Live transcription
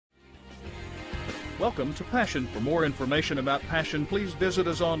Welcome to Passion. For more information about Passion, please visit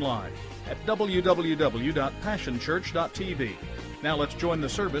us online at www.passionchurch.tv. Now let's join the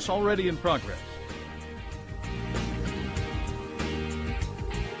service already in progress.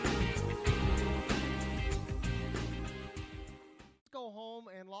 Go home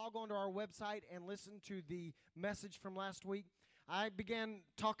and log onto our website and listen to the message from last week. I began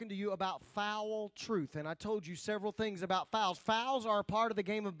talking to you about foul truth, and I told you several things about fouls. Fouls are a part of the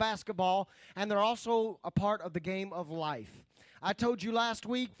game of basketball, and they're also a part of the game of life. I told you last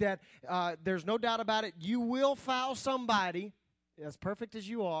week that there's no doubt about it, you will foul somebody, as perfect as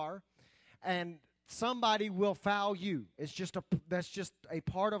you are, and somebody will foul you. That's just a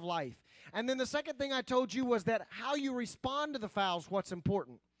part of life. And then the second thing I told you was that how you respond to the foul is what's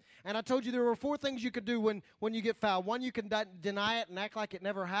important. And I told you there were 4 things you could do when you get fouled. One, you can deny it and act like it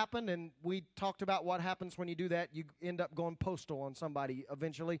never happened, and we talked about what happens when you do that. You end up going postal on somebody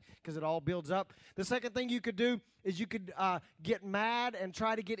eventually because it all builds up. The second thing you could do is you could get mad and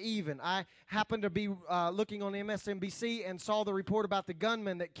try to get even. I happened to be looking on MSNBC and saw the report about the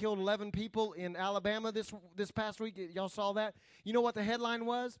gunman that killed 11 people in Alabama this past week. Y'all saw that? You know what the headline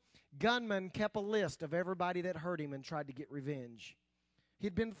was? Gunman kept a list of everybody that hurt him and tried to get revenge.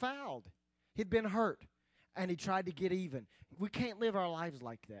 He'd been fouled. He'd been hurt. And he tried to get even. We can't live our lives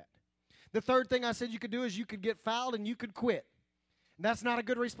like that. The third thing I said you could do is you could get fouled and you could quit. And that's not a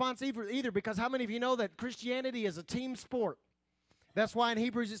good response either, because how many of you know that Christianity is a team sport? That's why in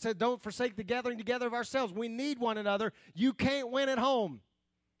Hebrews it said, don't forsake the gathering together of ourselves. We need one another. You can't win at home.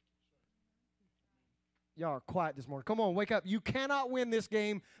 Y'all are quiet this morning. Come on, wake up. You cannot win this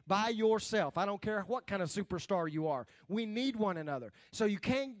game by yourself. I don't care what kind of superstar you are. We need one another. So you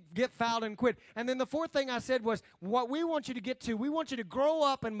can't get fouled and quit. And then the fourth thing I said was, what we want you to get to, we want you to grow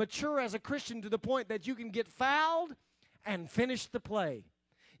up and mature as a Christian to the point that you can get fouled and finish the play.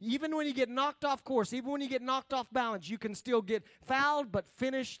 Even when you get knocked off course, even when you get knocked off balance, you can still get fouled but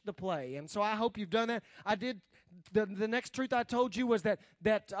finish the play. And so I hope you've done that. I did. The next truth I told you was that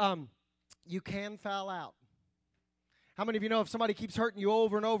you can foul out. How many of you know if somebody keeps hurting you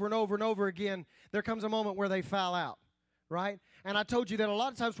over and over and over and over again, there comes a moment where they foul out, right? And I told you that a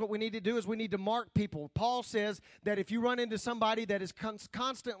lot of times what we need to do is we need to mark people. Paul says that if you run into somebody that is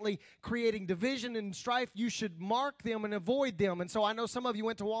constantly creating division and strife, you should mark them and avoid them. And so I know some of you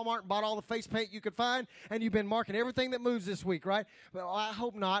went to Walmart and bought all the face paint you could find, and you've been marking everything that moves this week, right? Well, I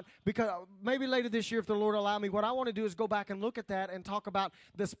hope not, because maybe later this year, if the Lord allow me, what I want to do is go back and look at that and talk about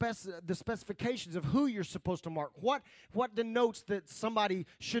the specifications of who you're supposed to mark, what denotes that somebody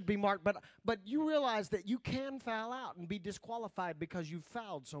should be marked. But you realize that you can foul out and be disqualified because you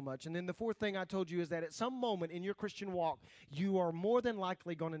fouled so much. And then the fourth thing I told you is that at some moment in your Christian walk, you are more than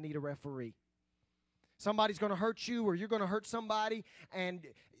likely going to need a referee. Somebody's going to hurt you, or you're going to hurt somebody, and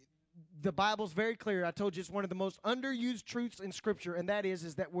the Bible's very clear. I told you it's one of the most underused truths in Scripture, and that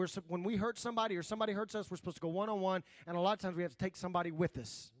is that when we hurt somebody or somebody hurts us, we're supposed to go one-on-one, and a lot of times we have to take somebody with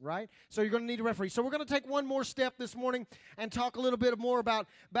us, right? So you're going to need a referee. So we're going to take one more step this morning and talk a little bit more about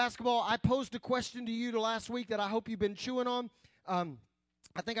basketball. I posed a question to you last week that I hope you've been chewing on.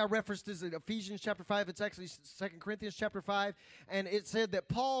 I think I referenced this in Ephesians chapter 5. It's actually 2 Corinthians chapter 5. And it said that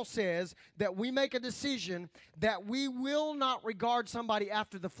Paul says that we make a decision that we will not regard somebody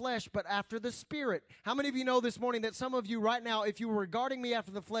after the flesh, but after the Spirit. How many of you know this morning that some of you right now, if you were regarding me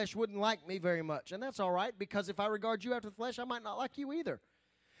after the flesh, wouldn't like me very much? And that's all right, because if I regard you after the flesh, I might not like you either.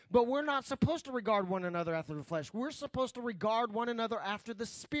 But we're not supposed to regard one another after the flesh. We're supposed to regard one another after the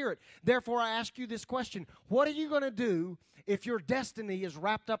Spirit. Therefore, I ask you this question. What are you going to do if your destiny is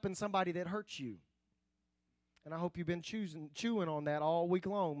wrapped up in somebody that hurts you? And I hope you've been chewing on that all week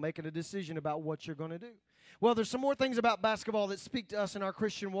long, making a decision about what you're going to do. Well, there's some more things about basketball that speak to us in our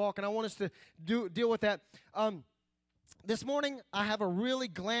Christian walk, and I want us to deal with that. This morning, I have a really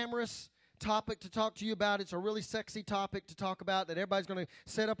glamorous topic to talk to you about. It's a really sexy topic to talk about that everybody's going to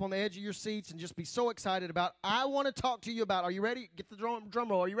sit up on the edge of your seats and just be so excited about. I want to talk to you about, are you ready? Get the drum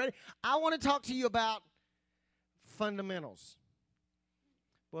roll. Are you ready? I want to talk to you about fundamentals.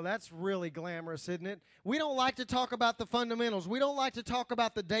 Well, that's really glamorous, isn't it? We don't like to talk about the fundamentals. We don't like to talk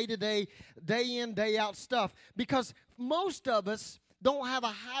about the day-to-day, day-in, day-out stuff, because most of us don't have a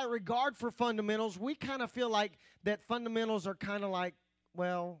high regard for fundamentals. We kind of feel like that fundamentals are kind of like,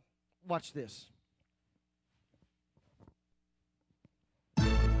 well, watch this.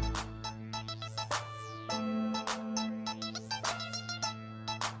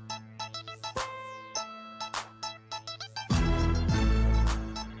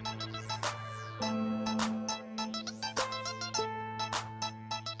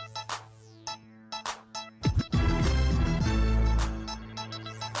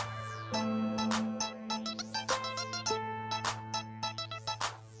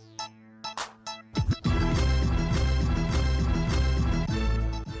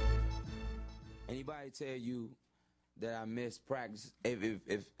 tell you that I miss practice,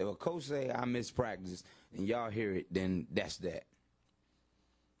 if a coach say I miss practice and y'all hear it, then that's that.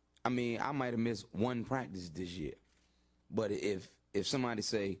 I mean, I might have missed one practice this year, but if somebody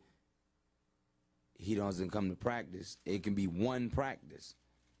say he doesn't come to practice, it can be one practice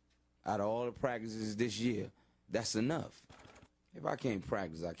out of all the practices this year. That's enough. If I can't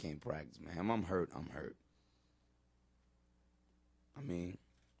practice, I can't practice, man. I'm hurt, I'm hurt. I mean,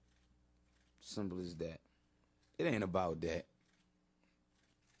 simple as that. It ain't about that.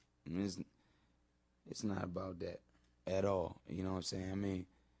 I mean, it's not about that at all. You know what I'm saying? I mean,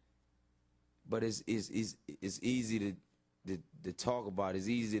 but it's easy to talk about. It's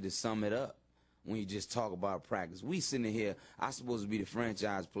easy to sum it up when you just talk about practice. We sitting here, I'm supposed to be the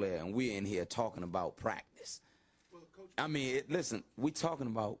franchise player, and we're in here talking about practice. Well, Coach, I mean, listen, we talking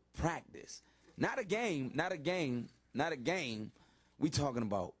about practice. Not a game, not a game, not a game. We talking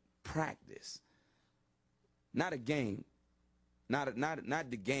about practice. Not a game. Not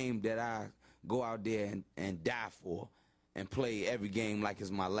the game that I go out there and die for and play every game like it's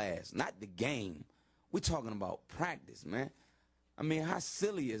my last. Not the game. We're talking about practice, man. I mean, how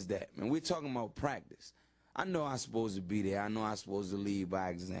silly is that, man? We're talking about practice. I know I'm supposed to be there. I know I'm supposed to lead by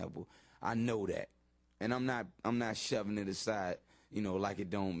example. I know that. And I'm not shoving it aside, you know, like it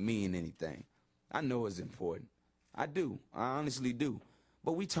don't mean anything. I know it's important. I do. I honestly do.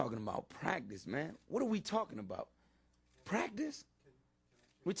 But we talking about practice, man. What are we talking about? Practice?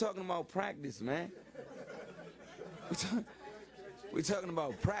 We're talking about practice, man. We're talking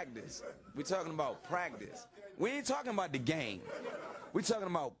about practice. We're talking about practice. We ain't talking about the game. We're talking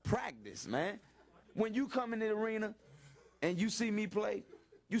about practice, man. When you come in the arena and you see me play,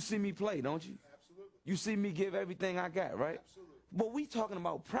 don't you? Absolutely. You see me give everything I got, right? Absolutely. But we talking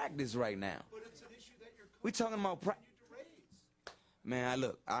about practice right now. But it's an issue that you're We talking about practice. Man,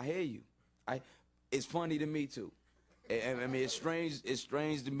 look, I hear you. It's funny to me too. I mean, it's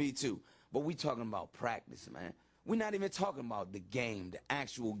strange to me too. But we talking about practice, man. We're not even talking about the game, the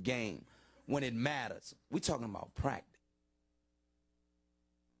actual game, when it matters. We're talking about practice.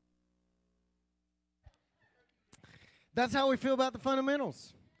 That's how we feel about the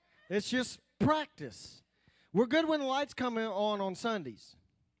fundamentals. It's just practice. We're good when the lights come on Sundays.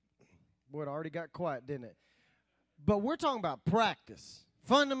 Boy, it already got quiet, didn't it? But we're talking about practice.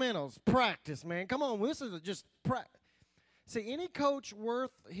 Fundamentals, practice, man. Come on, this is just practice. See, any coach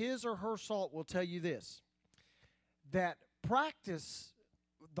worth his or her salt will tell you this, that practice,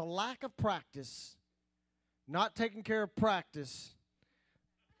 the lack of practice, not taking care of practice,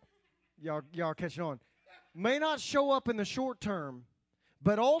 y'all catching on, may not show up in the short term,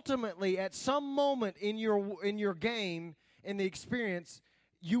 but ultimately at some moment in your game, in the experience,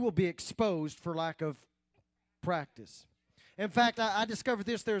 you will be exposed for lack of practice. In fact, I discovered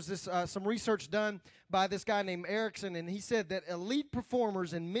this. There's this some research done by this guy named Erickson, and he said that elite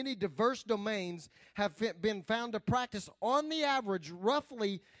performers in many diverse domains have been found to practice, on the average,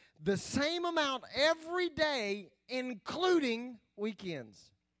 roughly the same amount every day, including weekends.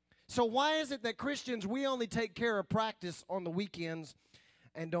 So why is it that Christians, we only take care of practice on the weekends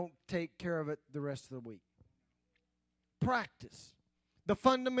and don't take care of it the rest of the week? Practice. The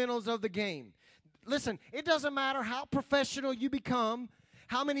fundamentals of the game. Listen, it doesn't matter how professional you become,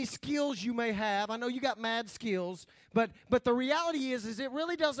 how many skills you may have. I know you got mad skills, but the reality is it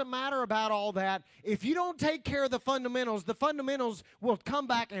really doesn't matter about all that. If you don't take care of the fundamentals will come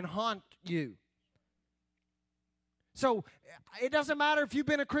back and haunt you. So it doesn't matter if you've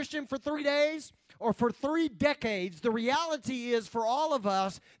been a Christian for 3 days or for 3 decades. The reality is for all of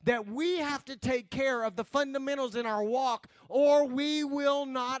us that we have to take care of the fundamentals in our walk, or we will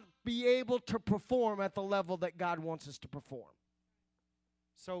not be able to perform at the level that God wants us to perform.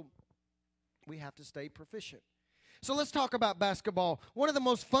 So we have to stay proficient. So let's talk about basketball. One of the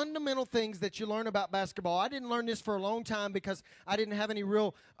most fundamental things that you learn about basketball, I didn't learn this for a long time because I didn't have any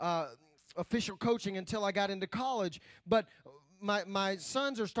real official coaching until I got into college, but my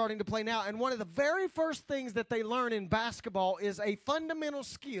sons are starting to play now, and one of the very first things that they learn in basketball is a fundamental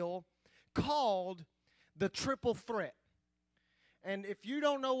skill called the triple threat. And if you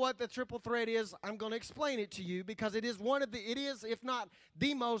don't know what the triple threat is, I'm going to explain it to you, because it is one of the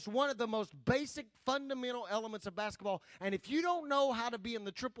most basic fundamental elements of basketball. And if you don't know how to be in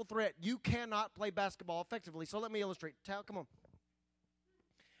the triple threat, you cannot play basketball effectively. So let me illustrate. Tal, come on.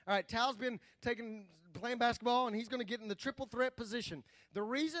 All right, Tal's been playing basketball, and he's going to get in the triple threat position. The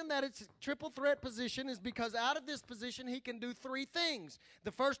reason that it's triple threat position is because out of this position, he can do 3 things.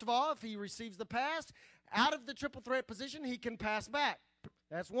 The first of all, if he receives the pass, out of the triple threat position, he can pass back.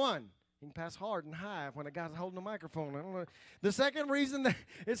 That's one. He can pass hard and high when a guy's holding a microphone. I don't know. The second reason that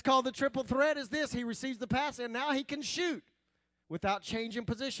it's called the triple threat is this. He receives the pass, and now he can shoot without changing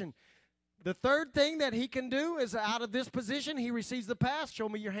position. The third thing that he can do is out of this position, he receives the pass. Show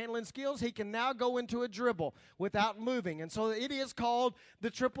me your handling skills. He can now go into a dribble without moving. And so it is called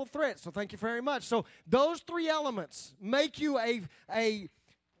the triple threat. So thank you very much. So those three elements make you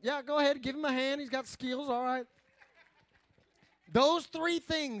yeah, go ahead. Give him a hand. He's got skills. All right. Those three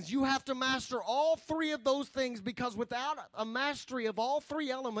things, you have to master all three of those things, because without a mastery of all three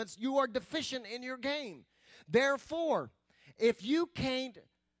elements, you are deficient in your game. Therefore, if you can't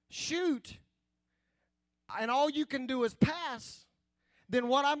shoot and all you can do is pass, then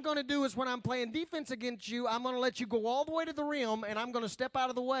what I'm going to do is when I'm playing defense against you, I'm going to let you go all the way to the rim, and I'm going to step out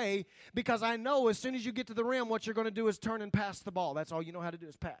of the way, because I know as soon as you get to the rim, what you're going to do is turn and pass the ball. That's all you know how to do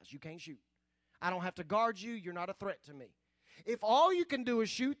is pass. You can't shoot. I don't have to guard you. You're not a threat to me. If all you can do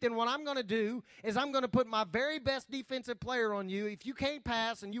is shoot, then what I'm going to do is I'm going to put my very best defensive player on you. If you can't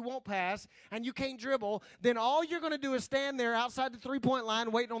pass and you won't pass and you can't dribble, then all you're going to do is stand there outside the three-point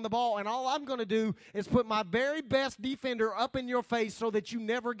line waiting on the ball, and all I'm going to do is put my very best defender up in your face so that you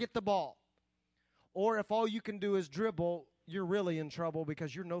never get the ball. Or if all you can do is dribble, you're really in trouble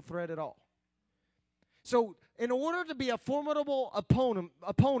because you're no threat at all. So in order to be a formidable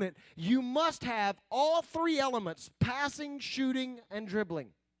opponent, you must have all three elements: passing, shooting, and dribbling.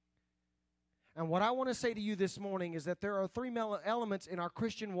 And what I want to say to you this morning is that there are three elements in our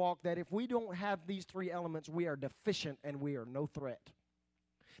Christian walk that if we don't have these three elements, we are deficient and we are no threat.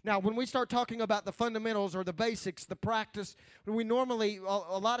 Now, when we start talking about the fundamentals or the basics, the practice, we normally,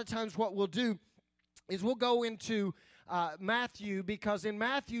 a lot of times what we'll do is we'll go into Matthew, because in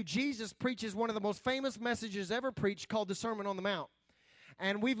Matthew, Jesus preaches one of the most famous messages ever preached, called the Sermon on the Mount.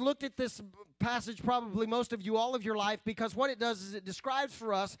 And we've looked at this passage, probably most of you, all of your life, because what it does is it describes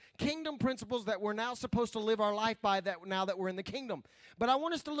for us kingdom principles that we're now supposed to live our life by now that we're in the kingdom. But I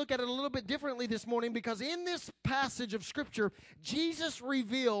want us to look at it a little bit differently this morning, because in this passage of Scripture, Jesus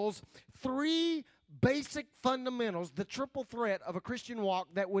reveals three basic fundamentals, the triple threat of a Christian walk,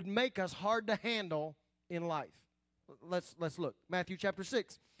 that would make us hard to handle in life. Let's look. Matthew chapter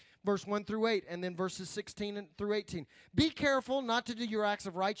 6, verse 1 through 8, and then verses 16 through 18. Be careful not to do your acts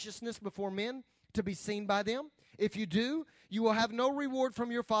of righteousness before men, to be seen by them. If you do, you will have no reward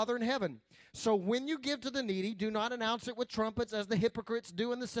from your Father in heaven. So when you give to the needy, do not announce it with trumpets, as the hypocrites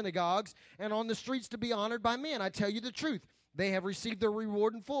do in the synagogues and on the streets, to be honored by men. I tell you the truth, they have received their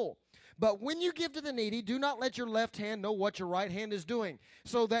reward in full. But when you give to the needy, do not let your left hand know what your right hand is doing,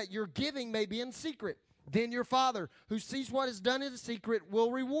 so that your giving may be in secret. Then your Father, who sees what is done in secret,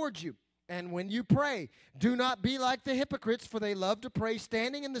 will reward you. And when you pray, do not be like the hypocrites, for they love to pray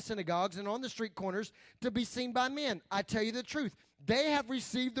standing in the synagogues and on the street corners to be seen by men. I tell you the truth, they have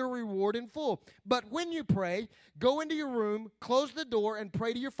received their reward in full. But when you pray, go into your room, close the door, and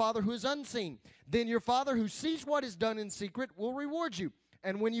pray to your Father who is unseen. Then your Father, who sees what is done in secret, will reward you.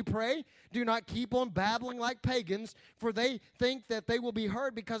 And when you pray, do not keep on babbling like pagans, for they think that they will be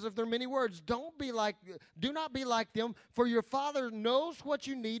heard because of their many words. Do not be like them, for your Father knows what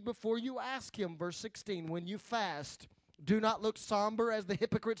you need before you ask Him. Verse 16, when you fast, do not look somber as the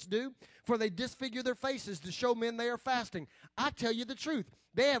hypocrites do, for they disfigure their faces to show men they are fasting. I tell you the truth,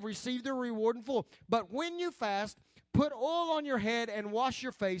 they have received their reward in full. But when you fast, put oil on your head and wash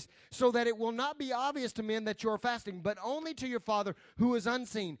your face, so that it will not be obvious to men that you are fasting, but only to your Father who is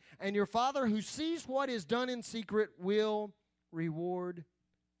unseen. And your Father who sees what is done in secret will reward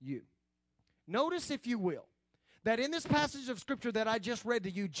you. Notice, if you will, that in this passage of Scripture that I just read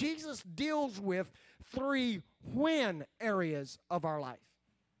to you, Jesus deals with three when areas of our life.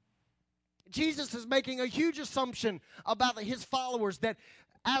 Jesus is making a huge assumption about His followers, that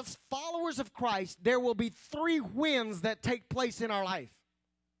as followers of Christ, there will be three wins that take place in our life.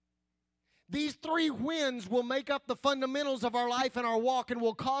 These three wins will make up the fundamentals of our life and our walk, and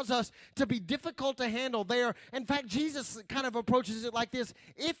will cause us to be difficult to handle. In fact, Jesus kind of approaches it like this: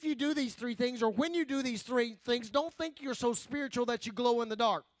 if you do these three things, or when you do these three things, don't think you're so spiritual that you glow in the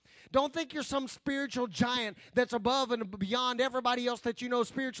dark. Don't think you're some spiritual giant that's above and beyond everybody else that you know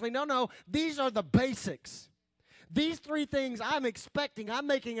spiritually. No, these are the basics. These three things I'm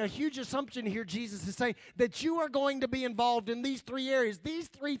making a huge assumption here. Jesus is saying that you are going to be involved in these three areas. These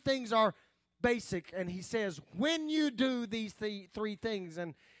three things are basic. And He says, when you do these three things,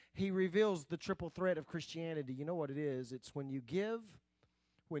 and He reveals the triple threat of Christianity. You know what it is? It's when you give,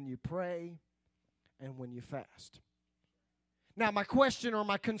 when you pray, and when you fast. Now, my question or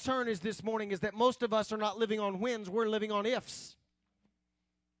my concern is this morning is that most of us are not living on whens, we're living on ifs.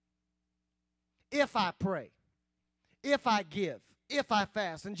 If I pray, if I give, if I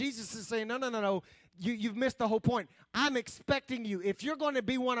fast. And Jesus is saying, no. You've missed the whole point. I'm expecting you. If you're going to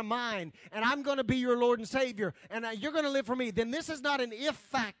be one of mine, and I'm going to be your Lord and Savior, and you're going to live for me, then this is not an if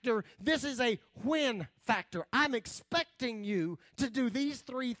factor. This is a when factor. I'm expecting you to do these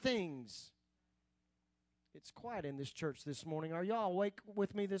three things. It's quiet in this church this morning. Are y'all awake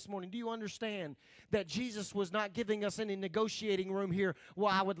with me this morning? Do you understand that Jesus was not giving us any negotiating room here?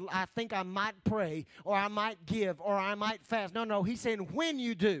 Well, I think I might pray, or I might give, or I might fast. No. He's saying when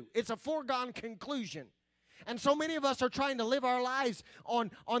you do. It's a foregone conclusion. And so many of us are trying to live our lives on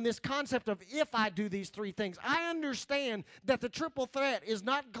this concept of if I do these three things. I understand that the triple threat is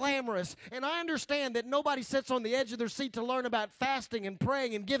not glamorous, and I understand that nobody sits on the edge of their seat to learn about fasting and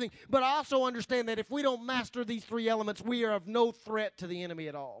praying and giving, but I also understand that if we don't master these three elements, we are of no threat to the enemy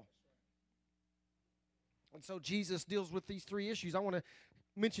at all. And so Jesus deals with these three issues. I want to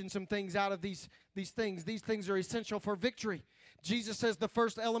mention some things out of these things. These things are essential for victory. Jesus says the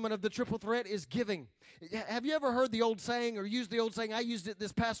first element of the triple threat is giving. Have you ever heard the old saying or used the old saying? I used it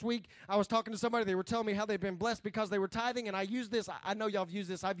this past week. I was talking to somebody. They were telling me how they've been blessed because they were tithing, and I used this. I know y'all have used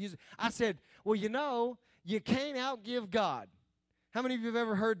this. I've used it. I said, well, you can't outgive God. How many of you have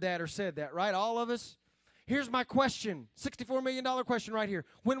ever heard that or said that, right? All of us? Here's my question, $64 million question right here.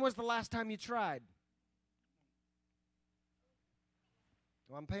 When was the last time you tried?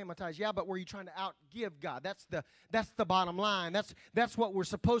 Well, I'm paying my tithes. Yeah, but were you trying to outgive God? That's the bottom line. That's what we're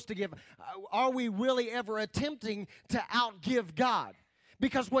supposed to give. Are we really ever attempting to outgive God?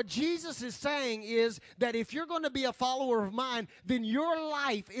 Because what Jesus is saying is that if you're going to be a follower of mine, then your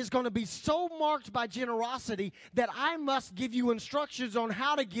life is going to be so marked by generosity that I must give you instructions on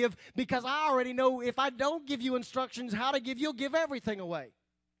how to give, because I already know if I don't give you instructions how to give, you'll give everything away.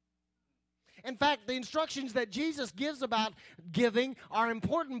 In fact, the instructions that Jesus gives about giving are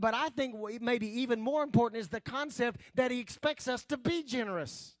important, but I think maybe even more important is the concept that he expects us to be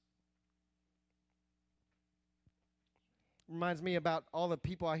generous. Reminds me about all the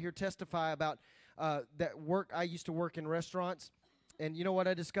people I hear testify about that work. I used to work in restaurants, and you know what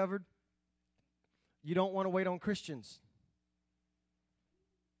I discovered? You don't want to wait on Christians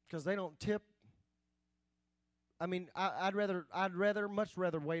because they don't tip. I mean, I'd much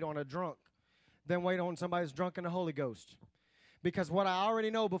rather wait on a drunk than wait on somebody who's drunk in the Holy Ghost. Because what I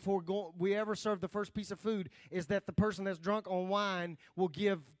already know before we ever serve the first piece of food is that the person that's drunk on wine will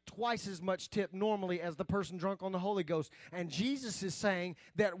give twice as much tip normally as the person drunk on the Holy Ghost. And Jesus is saying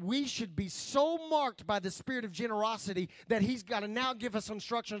that we should be so marked by the spirit of generosity that he's got to now give us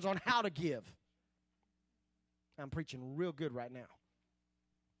instructions on how to give. I'm preaching real good right now.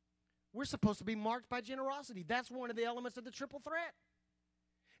 We're supposed to be marked by generosity. That's one of the elements of the triple threat.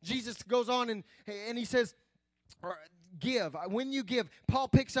 Jesus goes on and he says, give. When you give, Paul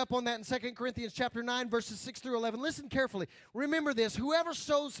picks up on that in 2 Corinthians chapter 9, verses 6 through 11. Listen carefully. Remember this, whoever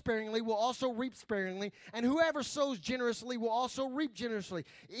sows sparingly will also reap sparingly, and whoever sows generously will also reap generously.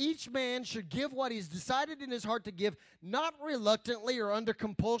 Each man should give what he's decided in his heart to give, not reluctantly or under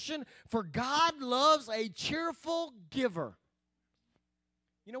compulsion, for God loves a cheerful giver.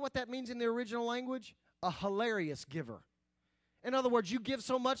 You know what that means in the original language? A hilarious giver. In other words, you give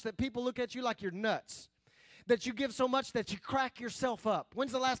so much that people look at you like you're nuts. That you give so much that you crack yourself up.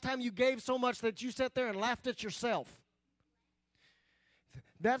 When's the last time you gave so much that you sat there and laughed at yourself?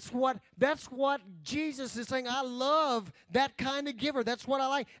 That's what Jesus is saying. I love that kind of giver. That's what I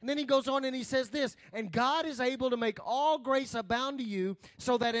like. And then he goes on and he says this, and God is able to make all grace abound to you,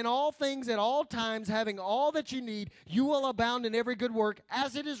 so that in all things at all times, having all that you need, you will abound in every good work.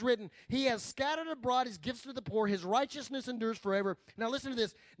 As it is written, he has scattered abroad his gifts to the poor. His righteousness endures forever. Now listen to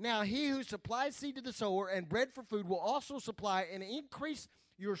this. Now he who supplies seed to the sower and bread for food will also supply and increase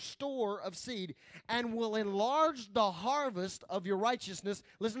your store of seed, and will enlarge the harvest of your righteousness.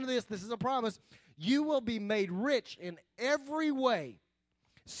 Listen to this. This is a promise. You will be made rich in every way,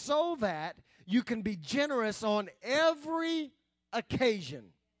 so that you can be generous on every occasion.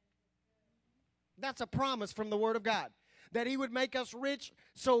 That's a promise from the Word of God, that he would make us rich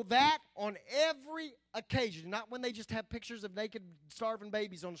so that on every occasion, not when they just have pictures of naked, starving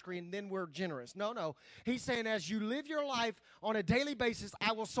babies on the screen, then we're generous. No. He's saying as you live your life on a daily basis,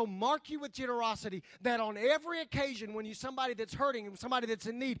 I will so mark you with generosity that on every occasion when you're somebody that's hurting, somebody that's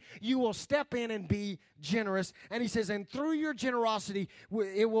in need, you will step in and be generous. And he says, and through your generosity,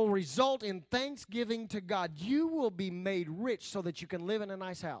 it will result in thanksgiving to God. You will be made rich so that you can live in a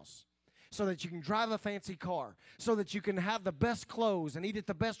nice house, so that you can drive a fancy car, so that you can have the best clothes and eat at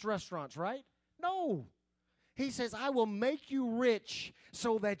the best restaurants, right? No. He says, I will make you rich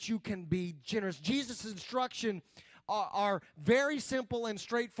so that you can be generous. Jesus' instruction are very simple and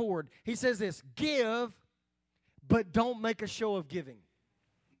straightforward. He says this, give, but don't make a show of giving.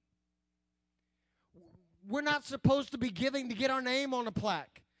 We're not supposed to be giving to get our name on a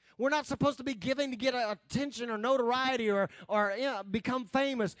plaque. We're not supposed to be giving to get attention or notoriety or become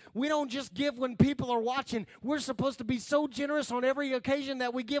famous. We don't just give when people are watching. We're supposed to be so generous on every occasion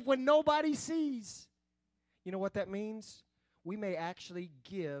that we give when nobody sees. You know what that means? We may actually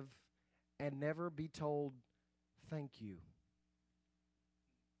give and never be told thank you.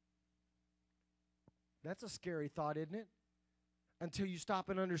 That's a scary thought, isn't it? Until you stop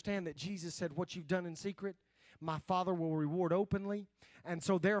and understand that Jesus said, what you've done in secret, my Father will reward openly. And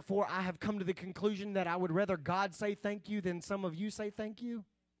so therefore, I have come to the conclusion that I would rather God say thank you than some of you say thank you.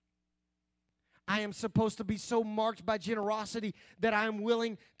 I am supposed to be so marked by generosity that I am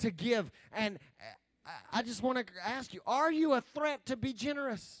willing to give. And I just want to ask you, are you a threat to be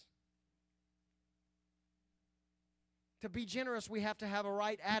generous? To be generous, we have to have a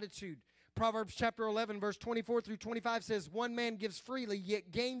right attitude. Proverbs chapter 11, verse 24 through 25 says, one man gives freely,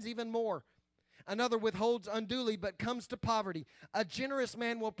 yet gains even more. Another withholds unduly, but comes to poverty. A generous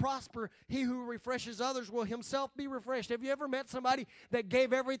man will prosper. He who refreshes others will himself be refreshed. Have you ever met somebody that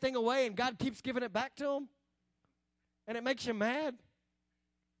gave everything away and God keeps giving it back to them? And it makes you mad.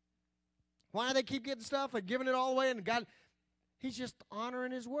 Why do they keep getting stuff and giving it all away? And God, He's just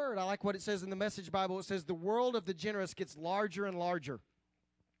honoring His word. I like what it says in the Message Bible. It says, the world of the generous gets larger and larger.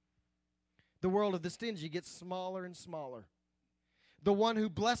 The world of the stingy gets smaller and smaller. The one who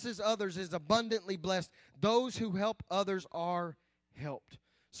blesses others is abundantly blessed. Those who help others are helped.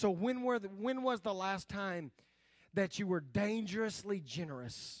 So when was the last time that you were dangerously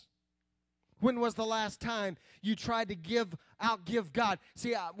generous? When was the last time you tried to outgive God?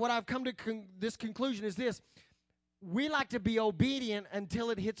 See, what I've come to this conclusion is this. We like to be obedient until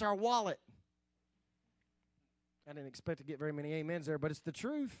it hits our wallet. I didn't expect to get very many amens there, but it's the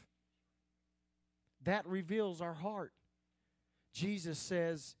truth. That reveals our heart. Jesus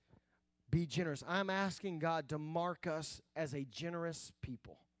says, be generous. I'm asking God to mark us as a generous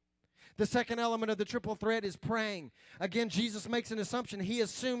people. The second element of the triple threat is praying. Again, Jesus makes an assumption. He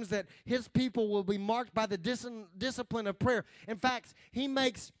assumes that His people will be marked by the discipline of prayer. In fact, He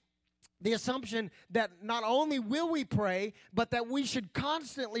makes the assumption that not only will we pray, but that we should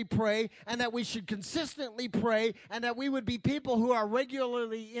constantly pray and that we should consistently pray and that we would be people who are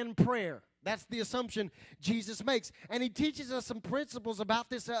regularly in prayer. That's the assumption Jesus makes. And He teaches us some principles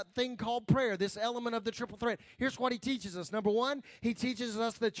about this thing called prayer, this element of the triple threat. Here's what He teaches us. Number one, He teaches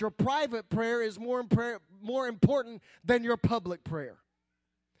us that your private prayer is more important than your public prayer.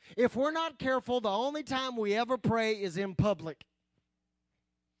 If we're not careful, the only time we ever pray is in public.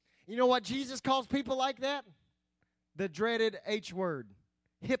 You know what Jesus calls people like that? The dreaded H word,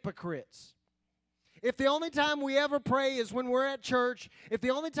 hypocrites. If the only time we ever pray is when we're at church, if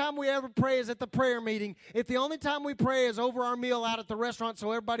the only time we ever pray is at the prayer meeting, if the only time we pray is over our meal out at the restaurant so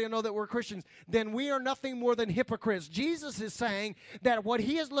everybody will know that we're Christians, then we are nothing more than hypocrites. Jesus is saying that what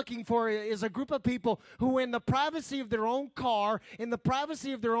He is looking for is a group of people who in the privacy of their own car, in the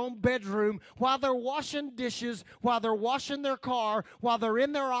privacy of their own bedroom, while they're washing dishes, while they're washing their car, while they're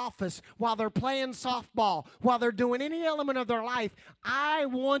in their office, while they're playing softball, while they're doing any element of their life, I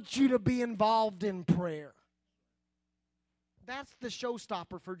want you to be involved in prayer. That's the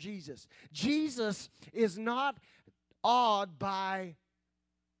showstopper for Jesus. Jesus is not awed by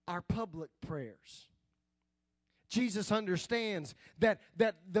our public prayers. Jesus understands that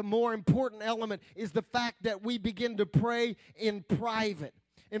the more important element is the fact that we begin to pray in private.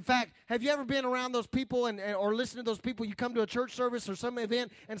 In fact, have you ever been around those people or listened to those people? You come to a church service or some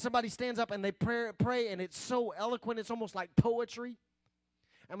event and somebody stands up and they pray and it's so eloquent, it's almost like poetry.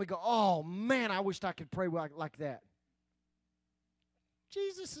 And we go, oh, man, I wished I could pray like that.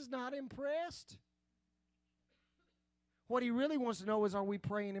 Jesus is not impressed. What He really wants to know is, are we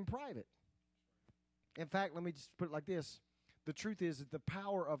praying in private? In fact, let me just put it like this. The truth is that the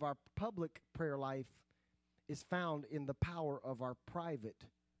power of our public prayer life is found in the power of our private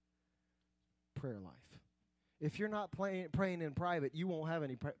prayer life. If you're not praying in private, you won't have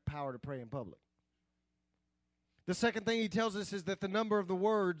any power to pray in public. The second thing He tells us is that the number of the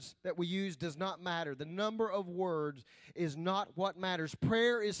words that we use does not matter. The number of words is not what matters.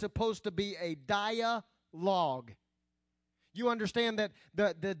 Prayer is supposed to be a dialogue. You understand that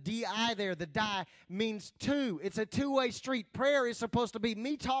the D-I there, the die, means two. It's a two-way street. Prayer is supposed to be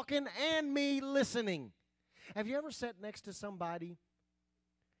me talking and me listening. Have you ever sat next to somebody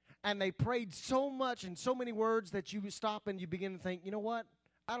and they prayed so much and so many words that you stop and you begin to think, you know what?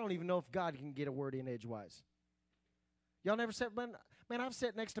 I don't even know if God can get a word in edgewise. Y'all never said, man, I've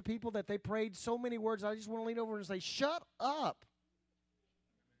sat next to people that they prayed so many words, I just want to lean over and say, shut up.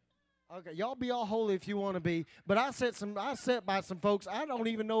 Okay, y'all be all holy if you want to be, but I sat by some folks, I don't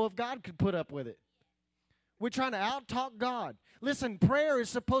even know if God could put up with it. We're trying to out-talk God. Listen, prayer is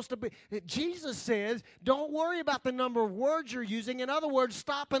supposed to be, Jesus says, don't worry about the number of words you're using. In other words,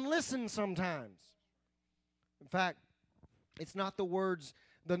 stop and listen sometimes. In fact, it's not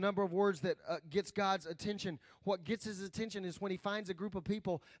the number of words that gets God's attention. What gets his attention is when he finds a group of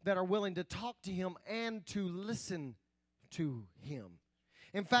people that are willing to talk to him and to listen to him.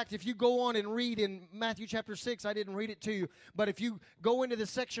 In fact, if you go on and read in Matthew chapter 6, I didn't read it to you, but if you go into the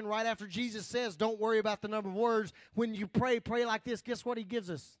section right after Jesus says, don't worry about the number of words, when you pray like this, guess what he gives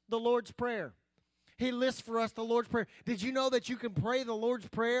us? The Lord's Prayer. He lists for us the Lord's Prayer. Did you know that you can pray the Lord's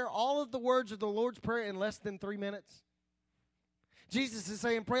Prayer, all of the words of the Lord's Prayer, in less than 3 minutes? Jesus is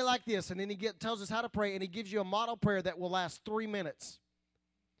saying, pray like this, and then he tells us how to pray, and he gives you a model prayer that will last 3 minutes.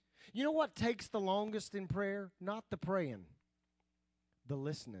 You know what takes the longest in prayer? Not the praying. The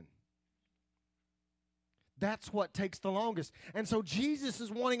listening. That's what takes the longest. And so Jesus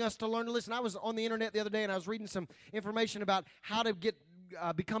is wanting us to learn to listen. I was on the internet the other day and I was reading some information about how to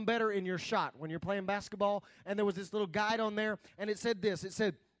become better in your shot when you're playing basketball. And there was this little guide on there, and it said this. It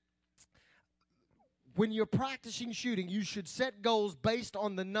said, when you're practicing shooting, you should set goals based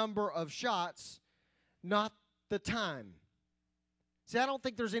on the number of shots, not the time. See, I don't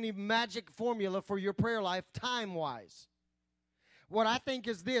think there's any magic formula for your prayer life time-wise. What I think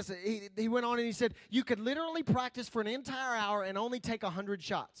is this. He went on and he said, you could literally practice for an entire hour and only take 100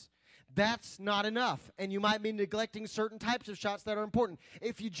 shots. That's not enough, and you might be neglecting certain types of shots that are important.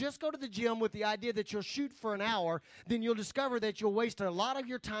 If you just go to the gym with the idea that you'll shoot for an hour, then you'll discover that you'll waste a lot of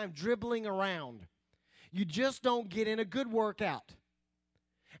your time dribbling around. You just don't get in a good workout.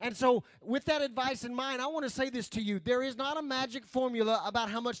 And so with that advice in mind, I want to say this to you. There is not a magic formula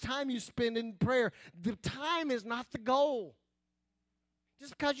about how much time you spend in prayer. The time is not the goal.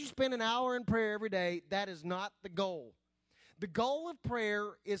 Just because you spend an hour in prayer every day, that is not the goal. The goal of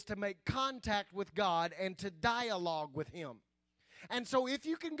prayer is to make contact with God and to dialogue with him. And so if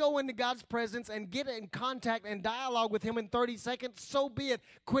you can go into God's presence and get in contact and dialogue with him in 30 seconds, so be it.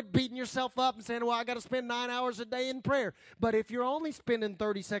 Quit beating yourself up and saying, well, I got to spend 9 hours a day in prayer. But if you're only spending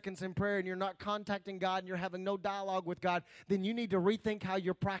 30 seconds in prayer and you're not contacting God and you're having no dialogue with God, then you need to rethink how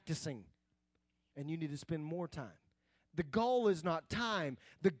you're practicing. And you need to spend more time. The goal is not time.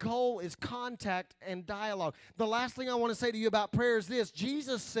 The goal is contact and dialogue. The last thing I want to say to you about prayer is this.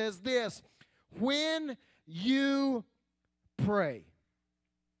 Jesus says this, when you pray.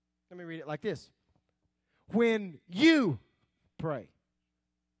 Let me read it like this. When you pray.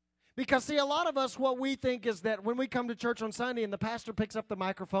 Because, see, a lot of us, what we think is that when we come to church on Sunday and the pastor picks up the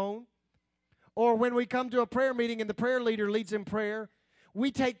microphone, or when we come to a prayer meeting and the prayer leader leads in prayer, we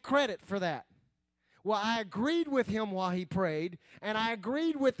take credit for that. Well, I agreed with him while he prayed, and I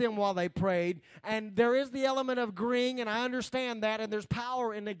agreed with them while they prayed, and there is the element of agreeing, and I understand that, and there's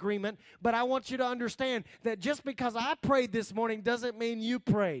power in agreement, but I want you to understand that just because I prayed this morning doesn't mean you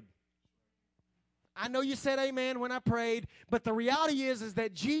prayed. I know you said amen when I prayed, but the reality is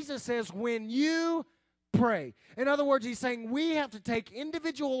that Jesus says when you pray. In other words, he's saying we have to take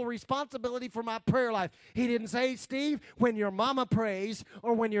individual responsibility for my prayer life. He didn't say, Steve, when your mama prays,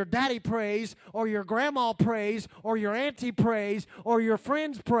 or when your daddy prays, or your grandma prays, or your auntie prays, or your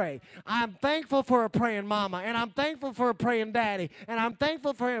friends pray. I'm thankful for a praying mama, and I'm thankful for a praying daddy, and I'm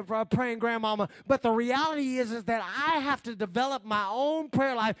thankful for a praying grandmama. But the reality is that I have to develop my own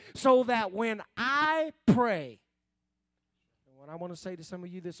prayer life so that when I pray, and what I want to say to some of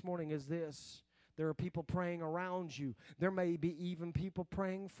you this morning is this. There are people praying around you. There may be even people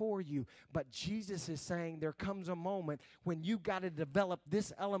praying for you. But Jesus is saying there comes a moment when you got to develop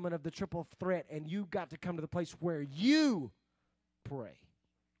this element of the triple threat, and you got to come to the place where you pray.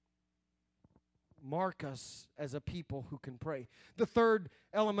 Mark us as a people who can pray. The third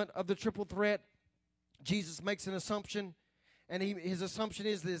element of the triple threat, Jesus makes an assumption, and his assumption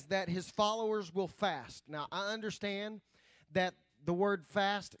is that his followers will fast. Now, I understand that the word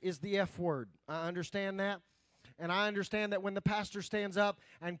fast is the F word. I understand that. And I understand that when the pastor stands up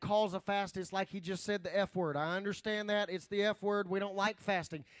and calls a fast, it's like he just said the F word. I understand that. It's the F word. We don't like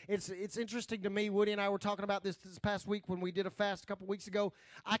fasting. It's interesting to me. Woody and I were talking about this past week when we did a fast a couple weeks ago.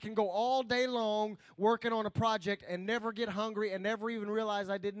 I can go all day long working on a project and never get hungry and never even realize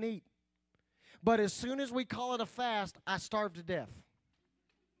I didn't eat. But as soon as we call it a fast, I starve to death.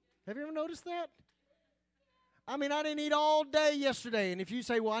 Have you ever noticed that? I mean, I didn't eat all day yesterday, and if you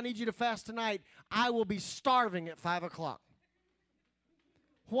say, well, I need you to fast tonight, I will be starving at 5 o'clock.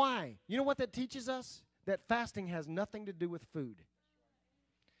 Why? You know what that teaches us? That fasting has nothing to do with food.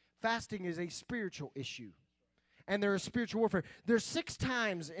 Fasting is a spiritual issue. And there is spiritual warfare. There's 6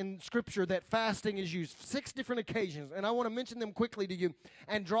 times in Scripture that fasting is used, 6 different occasions. And I want to mention them quickly to you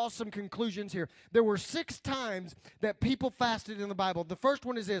and draw some conclusions here. There were 6 times that people fasted in the Bible. The first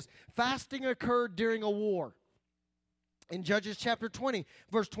one is this: fasting occurred during a war. In Judges chapter 20,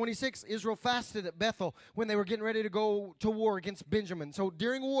 verse 26, Israel fasted at Bethel when they were getting ready to go to war against Benjamin. So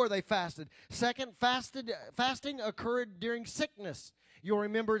during war, they fasted. Second, fasting occurred during sickness. You'll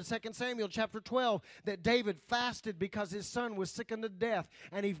remember in 2 Samuel chapter 12 that David fasted because his son was sick unto death,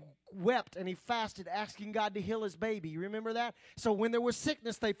 and he wept and he fasted, asking God to heal his baby. You remember that? So when there was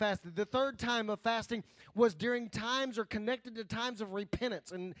sickness, they fasted. The third time of fasting was during times or connected to times of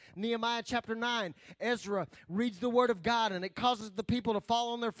repentance. In Nehemiah chapter 9, Ezra reads the word of God, and it causes the people to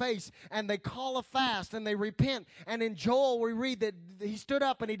fall on their face, and they call a fast, and they repent. And in Joel, we read that he stood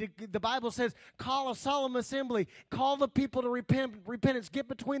up, and the Bible says, call a solemn assembly, call the people to repentance, get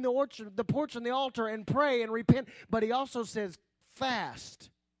between the porch and the altar, and pray and repent. But he also says, fast.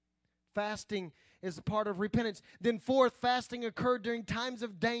 Fasting is a part of repentance. Then fourth, fasting occurred during times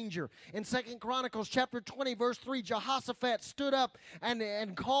of danger. In 2 Chronicles chapter 20, verse 3, Jehoshaphat stood up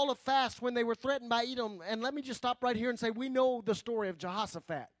and called a fast when they were threatened by Edom. And let me just stop right here and say, we know the story of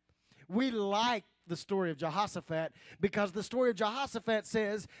Jehoshaphat. We like the story of Jehoshaphat because the story of Jehoshaphat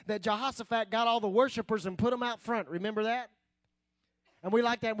says that Jehoshaphat got all the worshipers and put them out front. Remember that? And we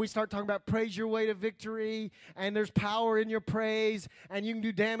like that. We start talking about praise your way to victory, and there's power in your praise, and you can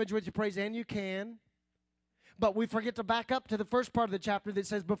do damage with your praise, and you can. But we forget to back up to the first part of the chapter that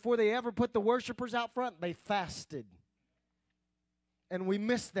says before they ever put the worshipers out front, they fasted. And we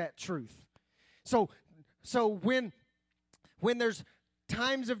miss that truth. So when there's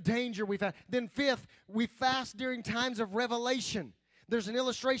times of danger, we fast. Then fifth, we fast during times of revelation. There's an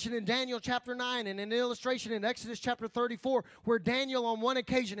illustration in Daniel chapter 9 and an illustration in Exodus chapter 34 where Daniel on one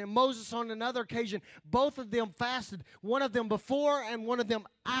occasion and Moses on another occasion, both of them fasted, one of them before and one of them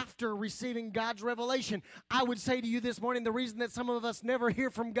after receiving God's revelation. I would say to you this morning, the reason that some of us never hear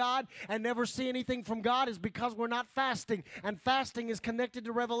from God and never see anything from God is because we're not fasting, and fasting is connected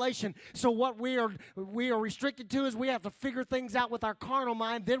to revelation. So what we are restricted to is we have to figure things out with our carnal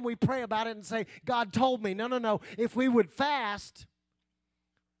mind, then we pray about it and say, God told me. No. If we would fast,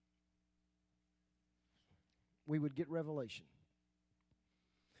 we would get revelation.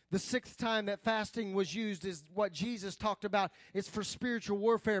 The sixth time that fasting was used is what Jesus talked about. It's for spiritual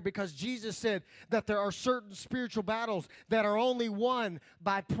warfare because Jesus said that there are certain spiritual battles that are only won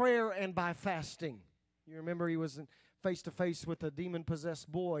by prayer and by fasting. You remember he was face-to-face with a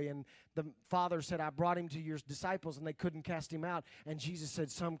demon-possessed boy, and the father said, I brought him to your disciples, and they couldn't cast him out. And Jesus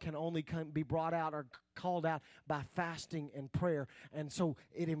said, some can only be brought out or called out by fasting and prayer. And so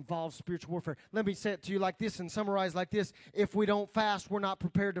it involves spiritual warfare. Let me say it to you like this and summarize like this. If we don't fast, we're not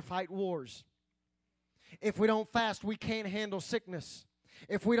prepared to fight wars. If we don't fast, we can't handle sickness.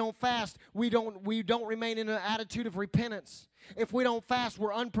 If we don't fast, we don't remain in an attitude of repentance. If we don't fast,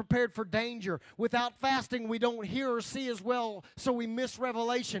 we're unprepared for danger. Without fasting, we don't hear or see as well, so we miss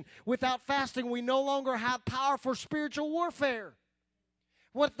revelation. Without fasting, we no longer have power for spiritual warfare.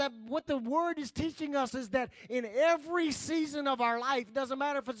 What the Word is teaching us is that in every season of our life, doesn't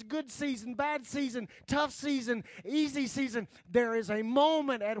matter if it's good season, bad season, tough season, easy season, there is a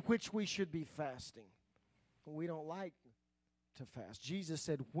moment at which we should be fasting. We don't like to fast. Jesus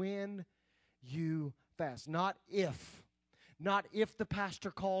said, when you fast, not if. Not if the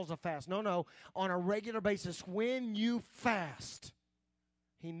pastor calls a fast. No. On a regular basis, when you fast.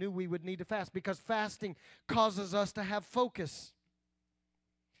 He knew we would need to fast because fasting causes us to have focus.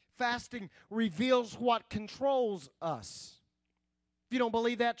 Fasting reveals what controls us. If you don't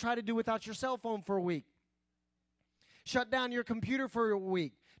believe that, try to do without your cell phone for a week. Shut down your computer for a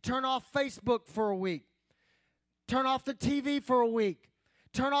week. Turn off Facebook for a week. Turn off the TV for a week.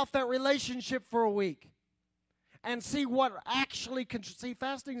 Turn off that relationship for a week. And see what actually, see,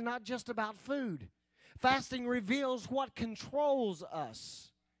 fasting is not just about food. Fasting reveals what controls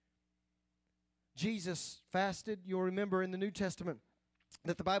us. Jesus fasted. You'll remember in the New Testament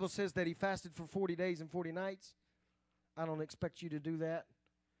that the Bible says that he fasted for 40 days and 40 nights. I don't expect you to do that.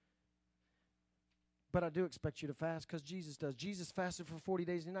 But I do expect you to fast because Jesus does. Jesus fasted for 40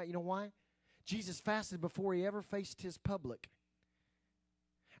 days and nights. You know why? Jesus fasted before he ever faced his public.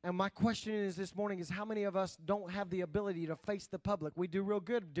 And my question is this morning is how many of us don't have the ability to face the public? We do real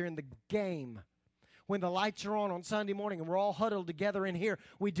good during the game. When the lights are on Sunday morning and we're all huddled together in here,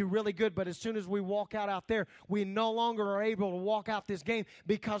 we do really good. But as soon as we walk out there, we no longer are able to walk out this game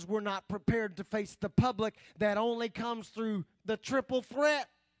because we're not prepared to face the public that only comes through the triple threat.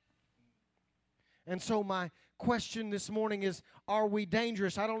 And so my question this morning is, are we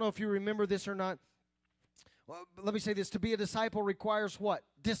dangerous? I don't know if you remember this or not, Well, let me say this. To be a disciple requires what?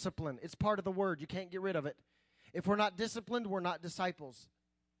 Discipline. It's part of the word. You can't get rid of it. If we're not disciplined, we're not disciples.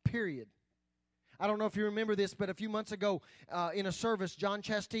 Period. I don't know if you remember this, but a few months ago in a service, John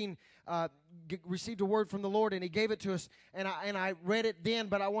Chastain received a word from the Lord, and he gave it to us. And I read it then,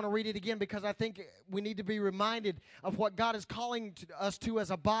 but I want to read it again because I think we need to be reminded of what God is calling us to as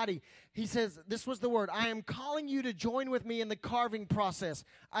a body. He says, this was the word, I am calling you to join with me in the carving process.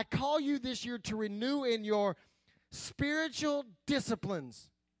 I call you this year to renew in your spiritual disciplines.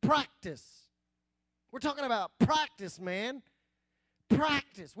 Practice. We're talking about practice, man.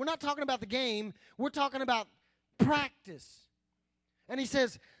 Practice. We're not talking about the game. We're talking about practice. And he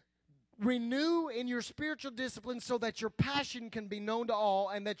says, renew in your spiritual discipline so that your passion can be known to all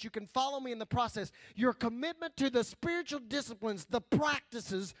and that you can follow me in the process. Your commitment to the spiritual disciplines, the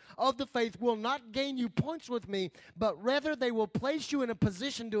practices of the faith will not gain you points with me, but rather they will place you in a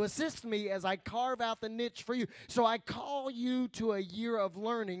position to assist me as I carve out the niche for you. So I call you to a year of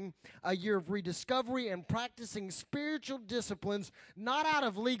learning, a year of rediscovery and practicing spiritual disciplines, not out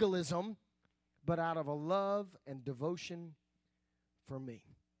of legalism, but out of a love and devotion for me.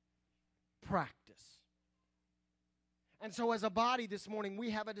 Practice. And so as a body this morning,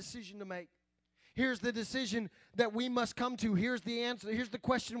 we have a decision to make. Here's the decision that we must come to. Here's the answer. Here's the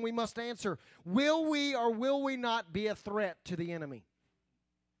question we must answer. Will we or will we not be a threat to the enemy?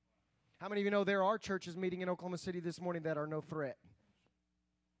 How many of you know there are churches meeting in Oklahoma City this morning that are no threat?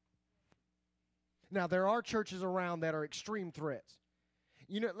 Now, there are churches around that are extreme threats.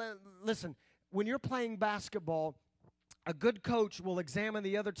 You know, listen, when you're playing basketball, a good coach will examine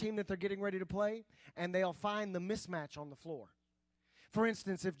the other team that they're getting ready to play, and they'll find the mismatch on the floor. For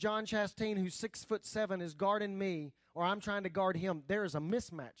instance, if John Chastain, who's 6'7", is guarding me, or I'm trying to guard him, there is a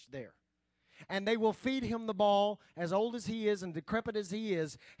mismatch there. And they will feed him the ball, as old as he is and decrepit as he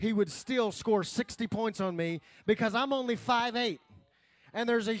is, he would still score 60 points on me because I'm only 5'8". And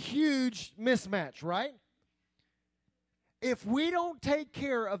there's a huge mismatch, right? If we don't take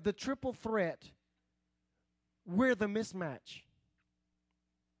care of the triple threat, we're the mismatch.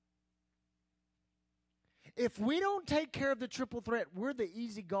 If we don't take care of the triple threat, we're the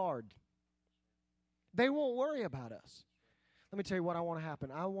easy guard. They won't worry about us. Let me tell you what I want to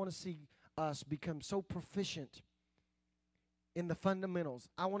happen. I want to see us become so proficient in the fundamentals.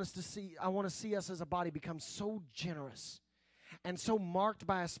 I want to see us as a body become so generous and so marked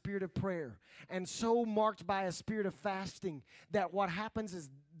by a spirit of prayer and so marked by a spirit of fasting that what happens is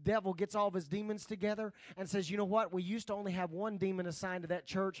devil gets all of his demons together and says, you know what, we used to only have one demon assigned to that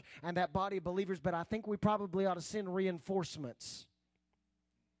church and that body of believers, but I think we probably ought to send reinforcements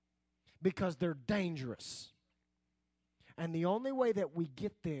because they're dangerous. And the only way that we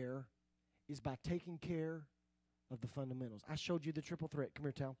get there is by taking care of the fundamentals. I showed you the triple threat. Come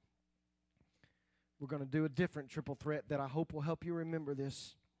here, Tal. We're going to do a different triple threat that I hope will help you remember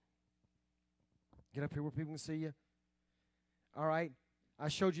this. Get up here where people can see you. All right. I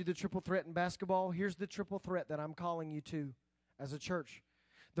showed you the triple threat in basketball. Here's the triple threat that I'm calling you to as a church.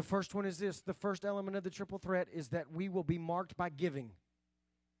 The first one is this. The first element of the triple threat is that we will be marked by giving.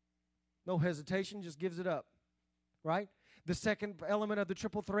 No hesitation, just gives it up, right? The second element of the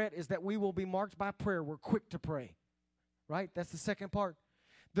triple threat is that we will be marked by prayer. We're quick to pray, right? That's the second part.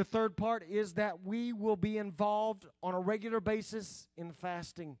 The third part is that we will be involved on a regular basis in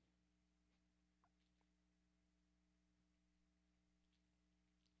fasting.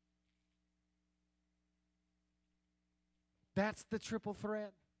 That's the triple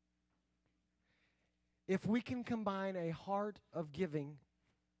threat. If we can combine a heart of giving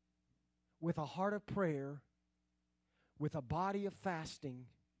with a heart of prayer, with a body of fasting,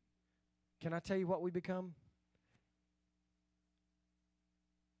 can I tell you what we become?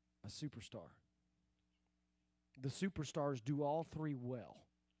 A superstar. The superstars do all three well.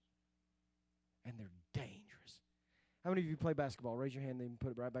 And they're dangerous. How many of you play basketball? Raise your hand and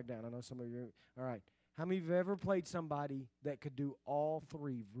put it right back down. I know some of you. All right. How many of you have ever played somebody that could do all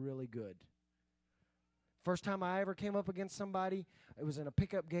three really good? First time I ever came up against somebody, it was in a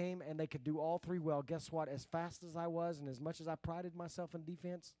pickup game, and they could do all three well. Guess what? As fast as I was and as much as I prided myself in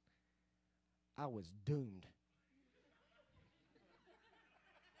defense, I was doomed.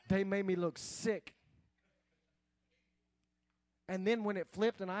 They made me look sick. And then when it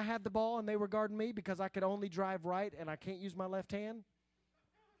flipped and I had the ball and they were guarding me because I could only drive right and I can't use my left hand,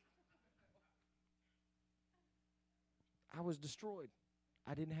 I was destroyed.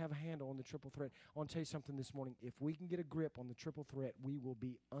 I didn't have a handle on the triple threat. I want to tell you something this morning. If we can get a grip on the triple threat, we will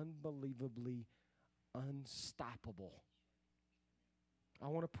be unbelievably unstoppable. I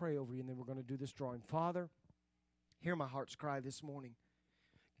want to pray over you, and then we're going to do this drawing. Father, hear my heart's cry this morning.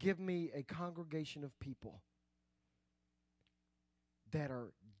 Give me a congregation of people that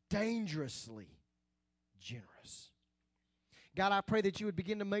are dangerously generous. God, I pray that you would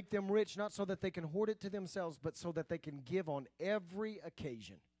begin to make them rich, not so that they can hoard it to themselves, but so that they can give on every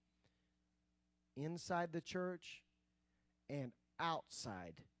occasion, inside the church and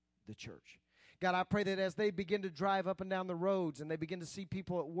outside the church. God, I pray that as they begin to drive up and down the roads and they begin to see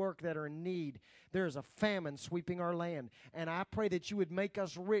people at work that are in need, there is a famine sweeping our land. And I pray that you would make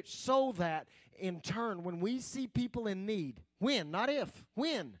us rich so that, in turn, when we see people in need, when, not if,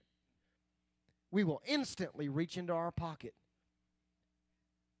 when, we will instantly reach into our pocket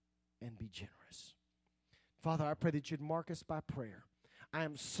and be generous. Father, I pray that you'd mark us by prayer. I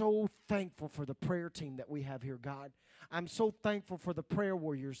am so thankful for the prayer team that we have here, God. I'm so thankful for the prayer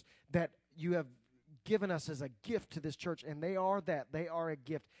warriors that you have given us as a gift to this church, and they are that. They are a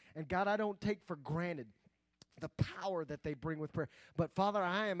gift. And God, I don't take for granted the power that they bring with prayer. But Father,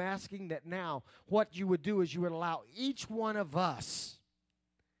 I am asking that now what you would do is you would allow each one of us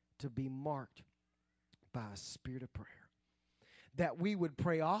to be marked by a spirit of prayer. That we would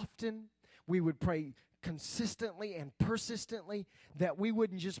pray often, we would pray consistently and persistently, that we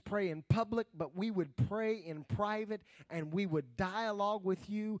wouldn't just pray in public, but we would pray in private, and we would dialogue with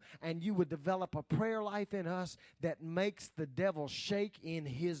you, and you would develop a prayer life in us that makes the devil shake in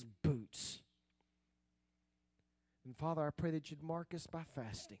his boots. And Father, I pray that you'd mark us by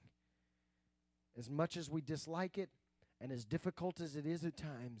fasting. As much as we dislike it, and as difficult as it is at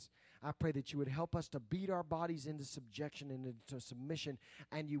times, I pray that you would help us to beat our bodies into subjection and into submission,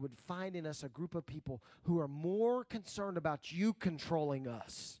 and you would find in us a group of people who are more concerned about you controlling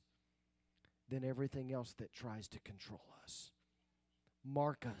us than everything else that tries to control us.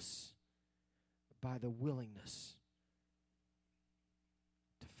 Mark us by the willingness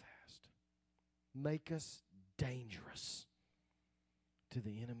to fast. Make us dangerous to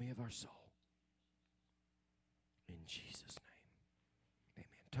the enemy of our soul. In Jesus' name, amen.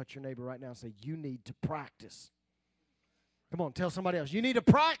 Touch your neighbor right now and say, you need to practice. Come on, tell somebody else, you need to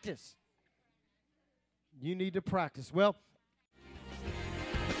practice. You need to practice. Well,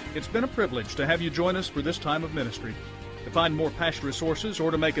 it's been a privilege to have you join us for this time of ministry. To find more Passion resources or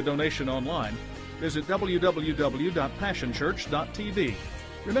to make a donation online, visit www.passionchurch.tv.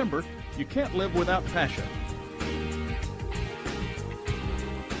 Remember, you can't live without passion.